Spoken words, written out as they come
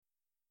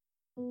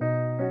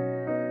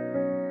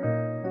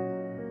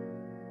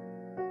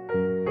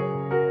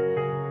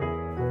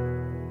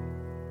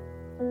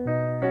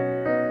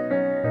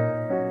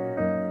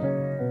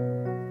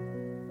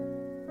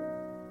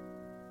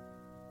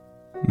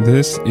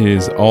This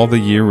is All the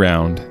Year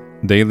Round,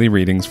 Daily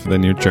Readings for the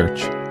New Church.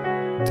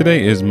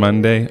 Today is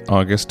Monday,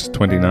 August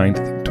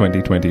 29th,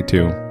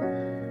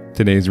 2022.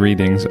 Today's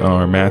readings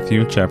are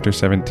Matthew chapter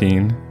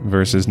 17,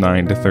 verses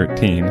 9 to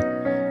 13,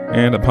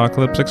 and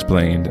Apocalypse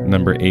Explained,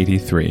 number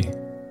 83.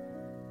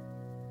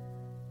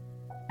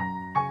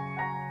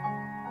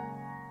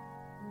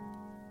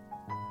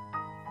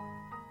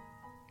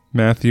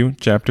 Matthew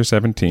chapter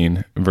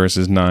 17,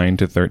 verses 9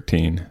 to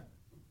 13.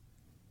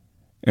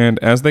 And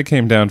as they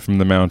came down from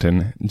the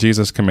mountain,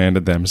 Jesus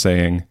commanded them,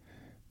 saying,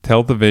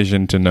 "Tell the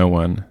vision to no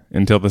one,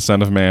 until the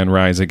Son of Man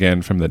rise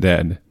again from the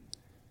dead."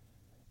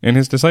 And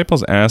his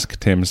disciples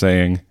asked him,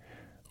 saying,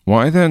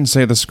 "Why then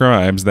say the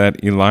scribes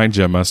that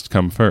Elijah must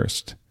come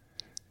first?"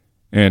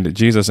 And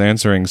Jesus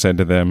answering said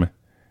to them,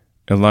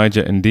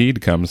 "Elijah indeed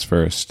comes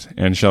first,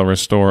 and shall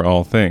restore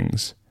all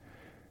things.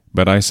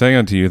 But I say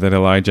unto you that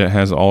Elijah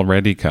has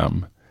already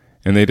come,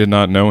 and they did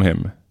not know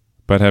him,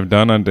 but have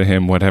done unto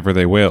him whatever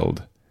they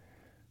willed.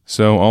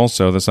 So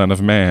also the Son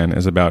of Man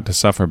is about to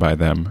suffer by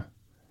them."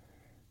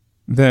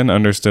 Then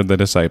understood the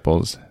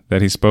disciples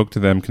that he spoke to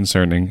them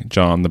concerning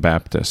John the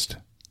Baptist.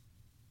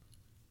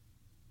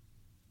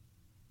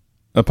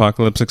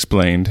 Apocalypse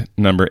Explained,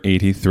 number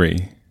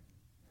 83.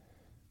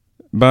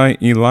 By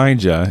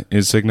Elijah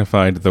is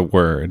signified the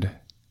Word,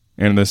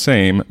 and the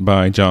same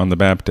by John the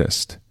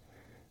Baptist.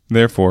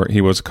 Therefore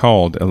he was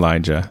called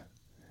Elijah.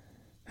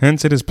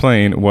 Hence it is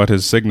plain what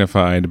is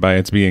signified by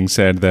its being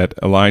said that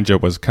Elijah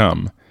was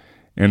come,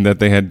 and that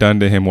they had done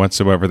to him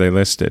whatsoever they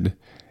listed,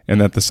 and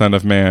that the Son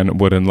of Man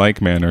would in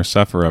like manner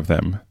suffer of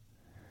them.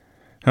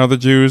 How the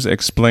Jews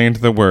explained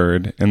the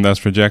word, and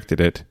thus rejected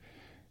it,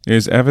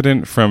 is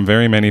evident from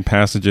very many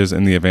passages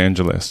in the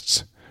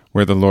evangelists,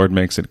 where the Lord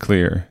makes it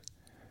clear.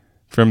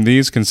 From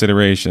these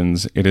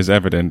considerations it is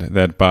evident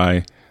that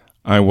by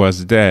 "I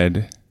was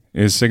dead"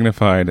 is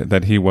signified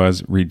that he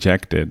was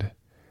rejected.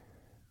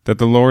 That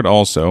the Lord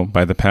also,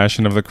 by the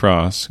passion of the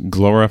cross,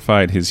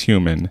 glorified his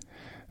human,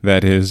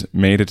 that is,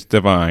 made it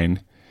divine,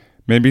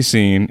 may be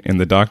seen in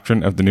the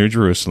Doctrine of the New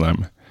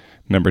Jerusalem,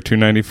 number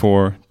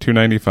 294,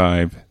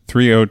 295,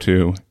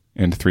 302,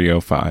 and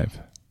 305.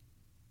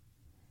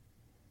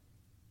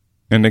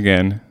 And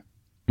again,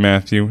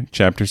 Matthew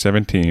chapter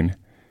 17,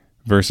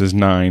 verses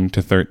 9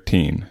 to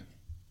 13.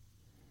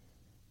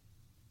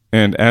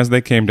 And as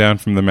they came down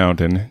from the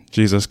mountain,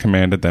 Jesus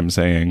commanded them,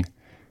 saying,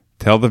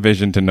 "Tell the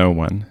vision to no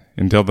one,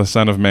 until the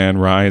Son of Man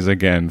rise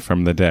again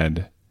from the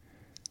dead."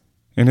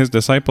 And his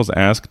disciples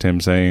asked him,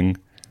 saying,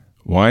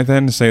 "Why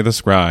then say the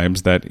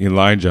scribes that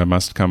Elijah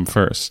must come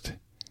first?"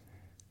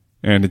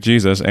 And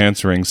Jesus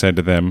answering said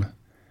to them,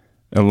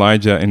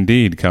 "Elijah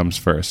indeed comes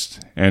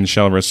first, and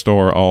shall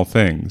restore all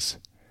things.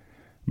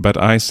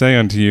 But I say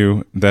unto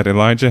you that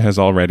Elijah has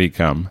already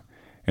come,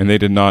 and they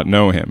did not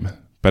know him,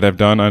 but have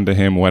done unto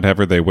him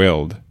whatever they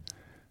willed.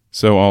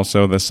 So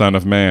also the Son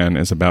of Man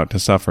is about to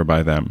suffer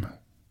by them."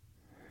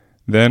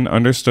 Then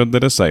understood the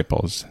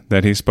disciples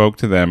that he spoke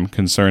to them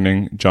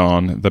concerning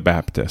John the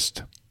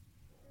Baptist.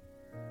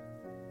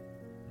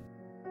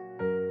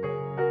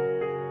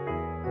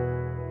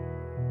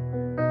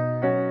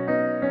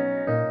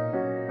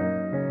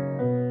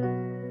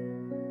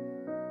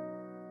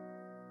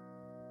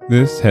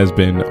 This has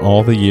been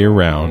All the Year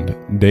Round,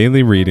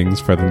 Daily Readings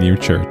for the New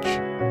Church.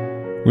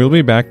 We'll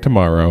be back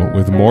tomorrow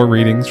with more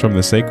readings from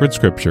the sacred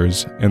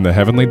scriptures and the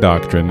heavenly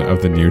doctrine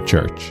of the New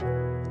Church.